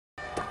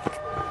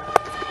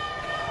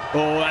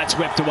Oh, that's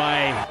whipped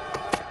away.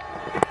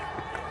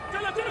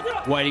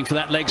 Waiting for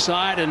that leg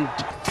side and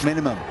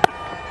minimum.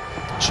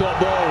 Short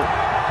ball.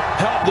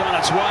 Helped on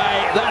its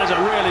way. That is a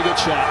really good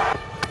shot.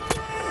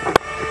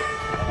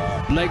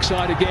 Leg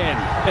side again.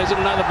 Is it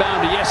another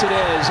boundary? Yes, it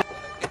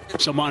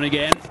is. Someone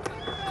again.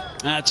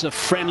 That's a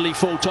friendly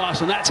full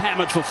toss, and that's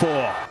hammered for 4.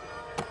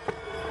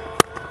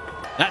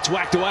 That's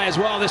whacked away as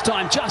well, this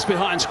time just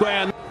behind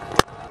square.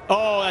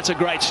 Oh, that's a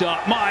great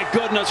shot. My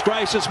goodness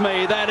gracious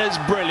me, that is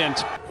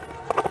brilliant.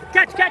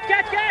 Catch!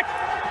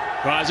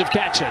 Cries of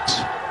catch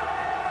it.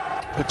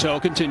 Patel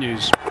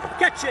continues.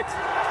 Catch it!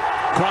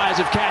 Cries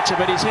of catch it,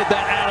 but he's hit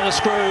that out of the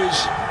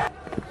screws.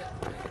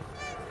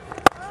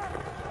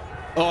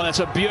 Oh, that's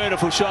a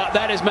beautiful shot.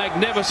 That is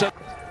magnificent.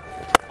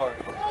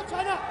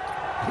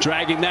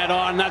 Dragging that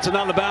on, that's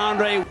another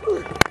boundary.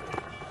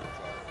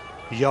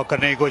 York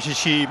करने की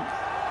कोशिश की,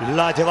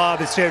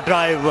 लाजवाब straight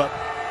drive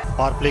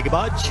और play के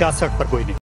बाद 66 पर कोई नहीं।